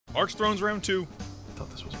Archthrones round 2.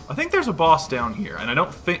 I think there's a boss down here, and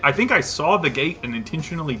I think I saw the gate and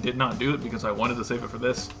intentionally did not do it because I wanted to save it for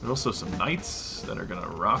this. There's also some knights that are gonna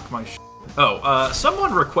rock my shit. Oh,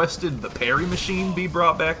 someone requested the parry machine be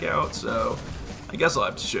brought back out, so I guess I'll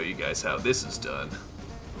have to show you guys how this is done.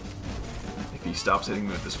 If he stops hitting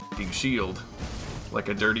me with this fucking shield, like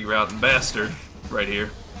a dirty, rotten bastard. Right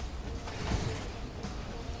here.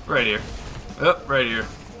 Right here. Oh, right here.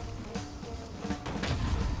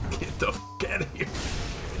 Get the fuck out of here.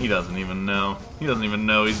 He doesn't even know. He doesn't even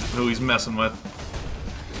know who he's messing with.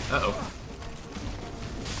 Uh-oh.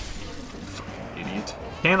 Fucking idiot.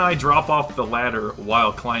 Can I drop off the ladder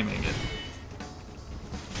while climbing it?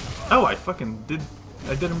 Oh, I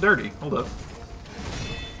did him dirty. Hold up.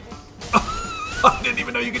 I didn't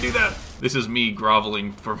even know you could do that. This is me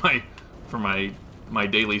groveling for my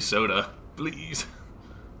daily soda. Please.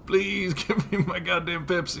 Please give me my goddamn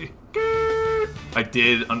Pepsi. I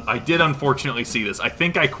did unfortunately see this. I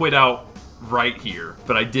think I quit out right here,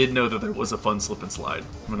 but I did know that there was a fun slip and slide.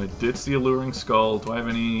 I'm gonna ditch the alluring skull. Do I have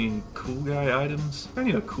any cool guy items? I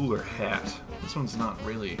need a cooler hat. This one's not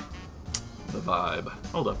really the vibe.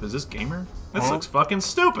 Hold up, is this gamer? This looks fucking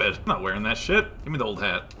stupid. I'm not wearing that shit. Give me the old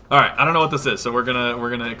hat. Alright, I don't know what this is, so we're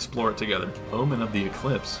gonna explore it together. Omen of the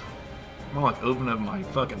Eclipse. More like omen of my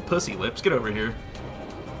fucking pussy lips. Get over here.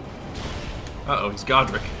 Uh-oh, he's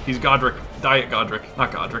Godric. He's Godric. Diet Godric.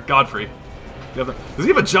 Not Godric. Godfrey. Does he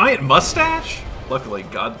have a giant mustache? Luckily,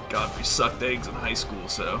 Godfrey sucked eggs in high school,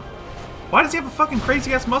 so... Why does he have a fucking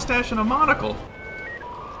crazy-ass mustache and a monocle?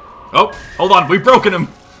 Oh, hold on. We've broken him.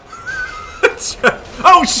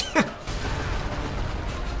 Oh, shit!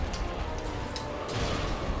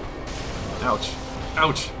 Ouch.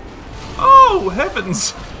 Ouch. Oh,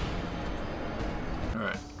 heavens!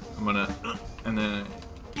 Alright. I'm gonna... And then...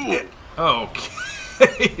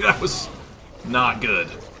 Okay, that was not good.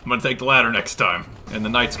 I'm gonna take the ladder next time, and the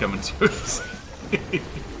knight's coming to us.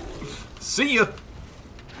 See ya!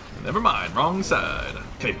 Never mind, wrong side.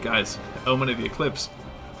 Hey guys, Omen of the Eclipse.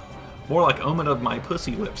 More like Omen of my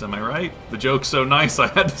pussy lips, am I right? The joke's so nice I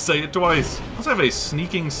had to say it twice. I also have a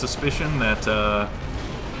sneaking suspicion that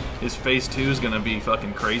his phase 2 is gonna be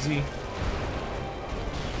fucking crazy.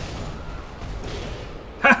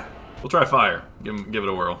 Ha! We'll try fire. Give it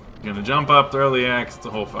a whirl. You're gonna jump up, throw the axe, it's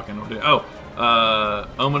a whole fucking ordeal. Oh,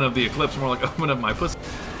 Omen of the Eclipse, more like Omen of my pussy.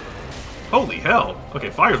 Holy hell.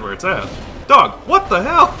 Okay, fire's where it's at. Dog, what the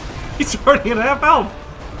hell? He's already at half health.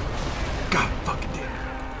 God fucking damn it.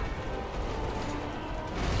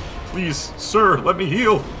 Please, sir, let me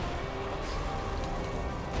heal.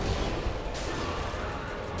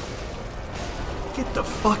 Get the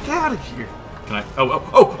fuck out of here. Can I?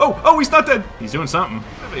 Oh, he's not dead. He's doing something. I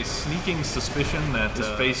have a sneaking suspicion that his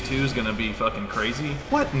phase 2 is gonna be fucking crazy.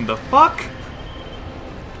 What in the fuck?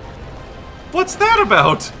 What's that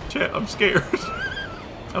about? Chat, I'm scared.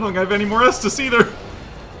 I don't think I have any more Estus either.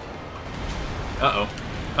 Uh-oh.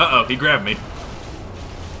 Uh-oh, he grabbed me.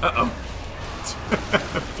 Uh-oh.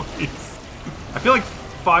 Please. I feel like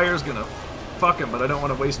fire's gonna fuck him, but I don't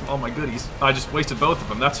want to waste all my goodies. I just wasted both of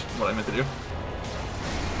them. That's what I meant to do.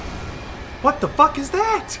 What the fuck is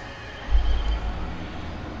that?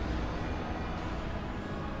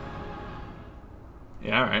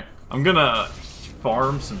 Yeah, alright. I'm gonna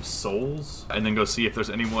farm some souls and then go see if there's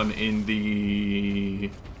anyone in the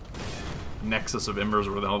Nexus of Embers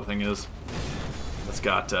or where the hell the thing is that's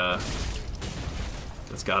got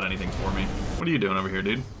anything for me. What are you doing over here,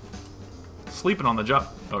 dude? Sleeping on the job.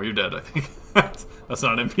 Oh, you're dead, I think. That's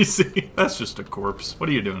not an NPC. That's just a corpse. What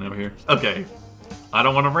are you doing over here? Okay. I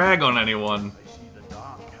don't want to rag on anyone.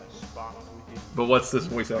 But what's this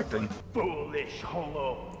voice acting? Foolish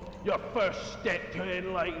hollow. Your first step to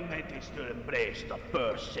enlightenment is to embrace the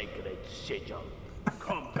first sacred sigil.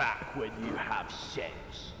 Come back when you have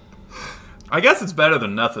sense. I guess it's better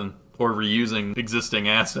than nothing, or reusing existing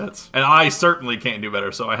assets. And I certainly can't do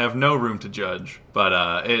better, so I have no room to judge.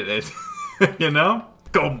 But, you know?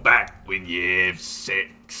 Come back when you have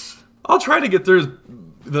sex. I'll try to get through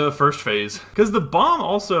the first phase, because the bomb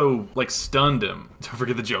also, like, stunned him. Don't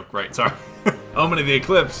forget the joke, right, sorry. Omen of the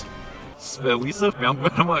Eclipse. Uh-oh, wasted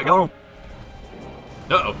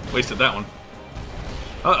that one.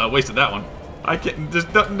 Uh-oh, wasted that one. I can't,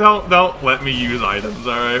 just don't let me use items,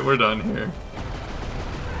 alright? We're done here.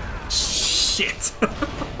 Shit!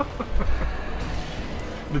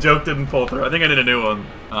 The joke didn't pull through. I think I did a new one.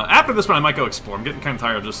 After this one, I might go explore. I'm getting kind of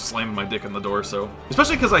tired of just slamming my dick in the door, so...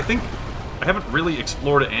 Especially because I think I haven't really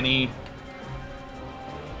explored any...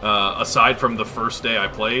 aside from the first day I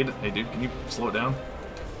played. Hey, dude, can you slow it down?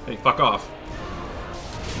 Hey, fuck off.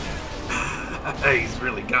 He's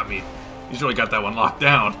really got me. He's really got that one locked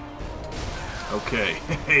down. Okay.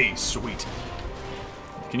 Hey, sweet.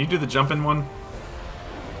 Can you do the jumping one?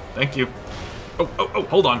 Thank you. Oh,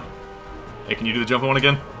 hold on. Hey, can you do the jumping one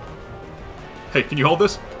again? Hey, can you hold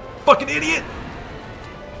this? Fucking idiot!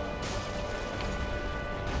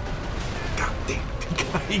 God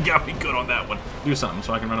damn. He got me good on that one. Do something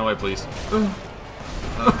so I can run away, please.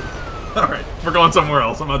 Alright, we're going somewhere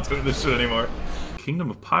else. I'm not doing this shit anymore. Kingdom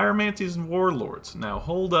of Pyromancies and Warlords. Now,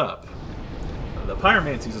 hold up. The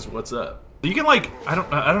Pyromancies is what's up. You can, like, I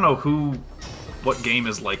don't know what game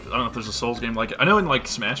is like, I don't know if there's a Souls game like it. I know in, like,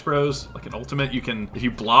 Smash Bros, like in Ultimate, you can, if you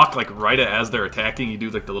block, like, right as they're attacking, you do,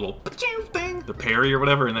 like, the little thing, the parry or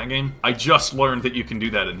whatever in that game. I just learned that you can do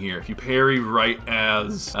that in here. If you parry right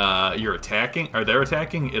as you're attacking, or they're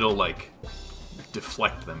attacking, it'll, like,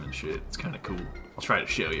 deflect them and shit. It's kind of cool. I'll try to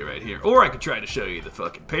show you right here. Or I could try to show you the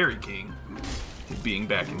fucking Parry King being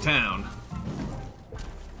back in town.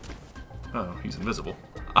 Oh, he's invisible.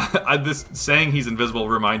 This saying he's invisible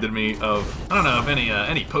reminded me of, I don't know if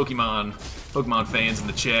any Pokemon fans in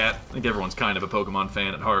the chat. I think everyone's kind of a Pokemon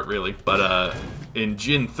fan at heart, really. But in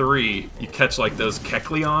Gen 3, you catch like those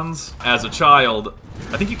Kecleons. As a child,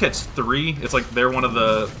 I think you catch 3. It's like they're one of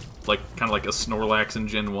the, like, kind of like a Snorlax in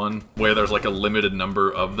Gen 1, where there's like a limited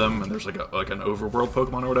number of them, and there's like an overworld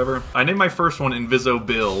Pokemon or whatever. I named my first one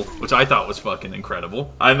Inviso-Bill, which I thought was fucking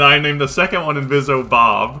incredible. And I named the second one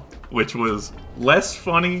Inviso-Bob, which was less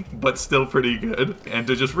funny, but still pretty good. And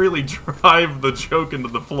to just really drive the joke into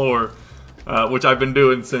the floor, which I've been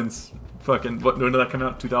doing since fucking, when did that come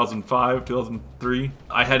out? 2005, 2003?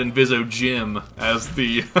 I had Inviso-Jim as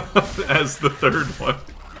the, as the third one.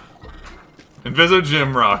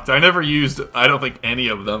 Inviso-Jim rocked. I never used, I don't think, any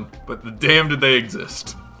of them, but damn did they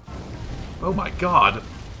exist. Oh my god.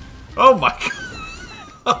 Oh my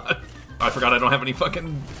god. I forgot I don't have any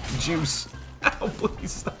fucking juice. Ow,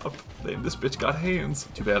 please stop. Damn, this bitch got hands.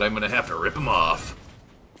 Too bad I'm gonna have to rip them off.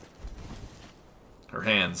 Her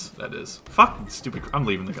hands, that is. Fucking stupid. I'm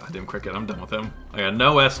leaving the goddamn cricket. I'm done with him. I got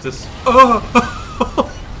no Estus. Oh!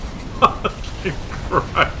 Fucking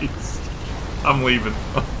Christ. I'm leaving.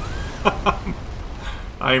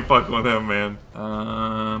 I ain't fucking with him, man.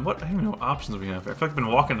 What? I don't even know what options we have. I feel like I've been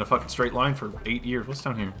walking in a fucking straight line for 8 years. What's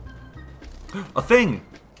down here? A thing!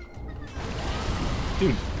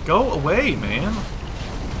 Dude, go away, man.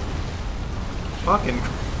 Fucking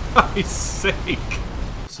Christ's sake.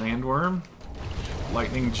 Sandworm?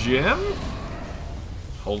 Lightning Jim?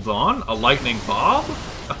 Hold on. A Lightning Bob?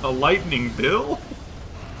 A Lightning Bill?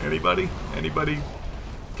 Anybody? Anybody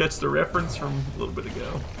catch the reference from a little bit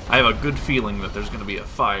ago? I have a good feeling that there's gonna be a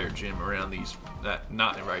fire gym around these,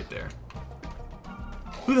 not right there.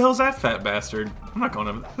 Who the hell's that fat bastard? I'm not going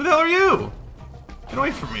over. Who the hell are you? Get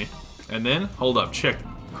away from me. And then, hold up, check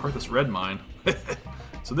Karthus Red Mine.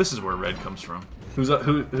 So this is where red comes from.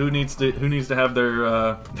 Who needs to have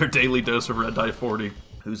their daily dose of red dye 40?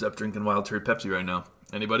 Who's up drinking Wild Cherry Pepsi right now?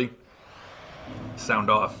 Anybody? Sound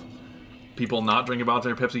off. People not drinking Wild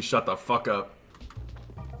Cherry Pepsi, shut the fuck up.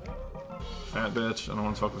 Fat bitch, I don't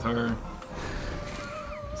want to fuck with her.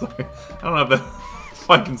 Sorry, I don't know if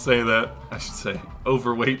I can say that. I should say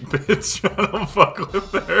overweight bitch. I don't fuck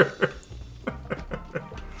with her.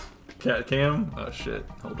 Cat Cam? Oh shit,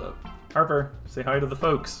 hold up. Harper, say hi to the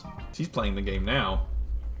folks. She's playing the game now.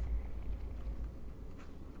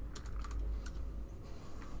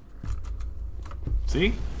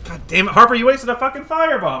 See? God damn it, Harper, you wasted a fucking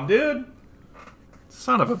firebomb, dude!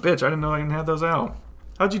 Son of a bitch, I didn't know I even had those out.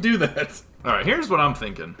 How'd you do that? Alright, here's what I'm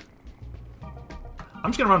thinking. I'm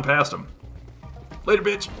just gonna run past him. Later,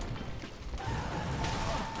 bitch!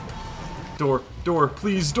 Door, door,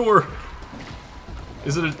 please, door!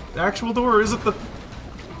 Is it an actual door, or is it the...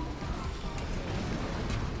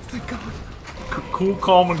 Thank God. Cool,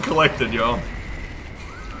 calm, and collected, y'all.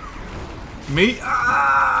 Me?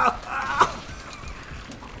 Ah! Ah!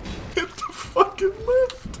 Hit the fucking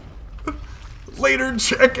lift! Later,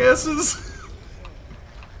 jackasses!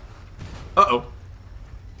 Uh-oh.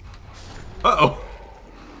 Uh-oh.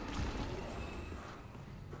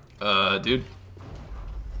 Dude.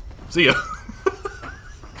 See ya.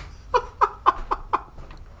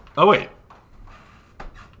 Oh, wait.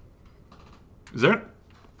 Is there...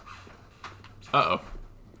 Uh-oh.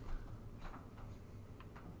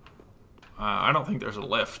 I don't think there's a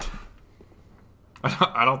lift.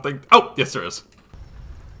 I don't think... Oh! Yes, there is.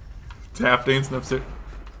 Tap dancing upstairs.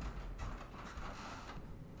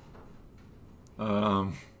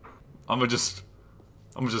 I'm gonna just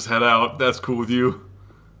head out. That's cool with you.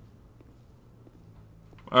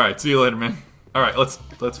 Alright, see you later, man. Alright, let's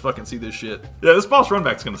fucking see this shit. Yeah, this boss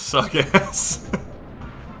runback's gonna suck ass.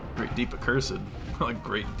 Great Deep Accursed. Like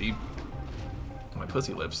Great Deep.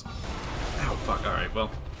 pussy lips. Oh, fuck. Alright, well.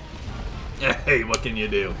 Hey, what can you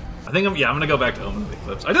do? I think I'm gonna go back to Omen of the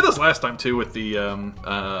Eclipse. I did this last time too with the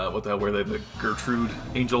what the hell were they, the Gertrude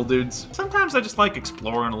angel dudes. Sometimes I just like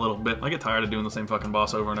exploring a little bit. I get tired of doing the same fucking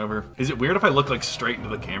boss over and over. Is it weird if I look like straight into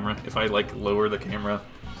the camera? If I like lower the camera?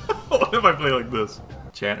 What if I play like this?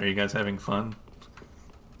 Chat, are you guys having fun?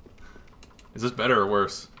 Is this better or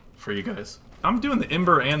worse for you guys? I'm doing the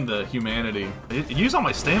Ember and the Humanity. I use all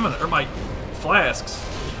my stamina or my flasks.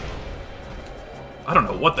 I don't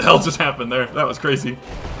know what the hell just happened there. That was crazy.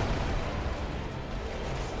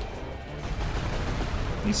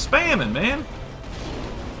 He's spamming, man.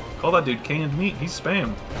 Call that dude canned meat. He's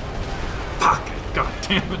spam. Fuck. God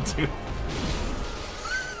damn it, dude.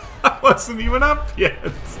 I wasn't even up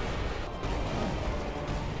yet.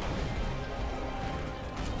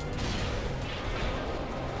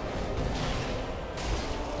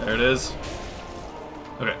 There it is.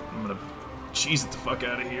 Okay, I'm gonna cheese it the fuck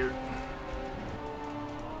out of here.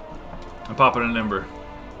 I'm popping an Ember.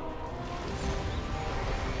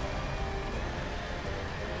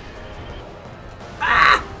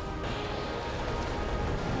 Ah!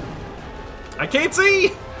 I can't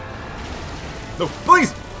see! No,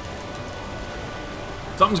 please!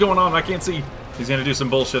 Something's going on, I can't see. He's gonna do some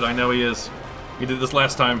bullshit, I know he is. He did this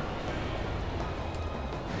last time.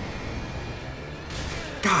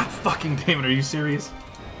 God fucking damn it, are you serious?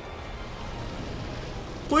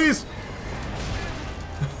 Please!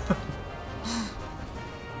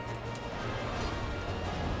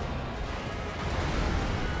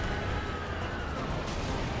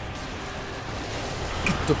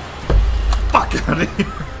 Get the fuck out of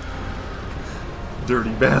here!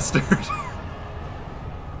 Dirty bastard.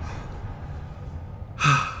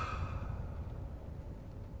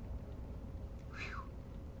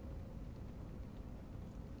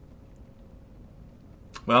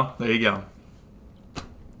 Well, there you go.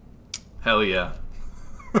 Hell yeah.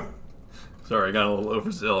 Sorry, I got a little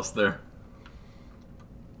overzealous there.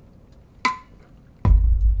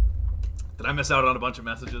 Did I miss out on a bunch of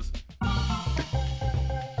messages?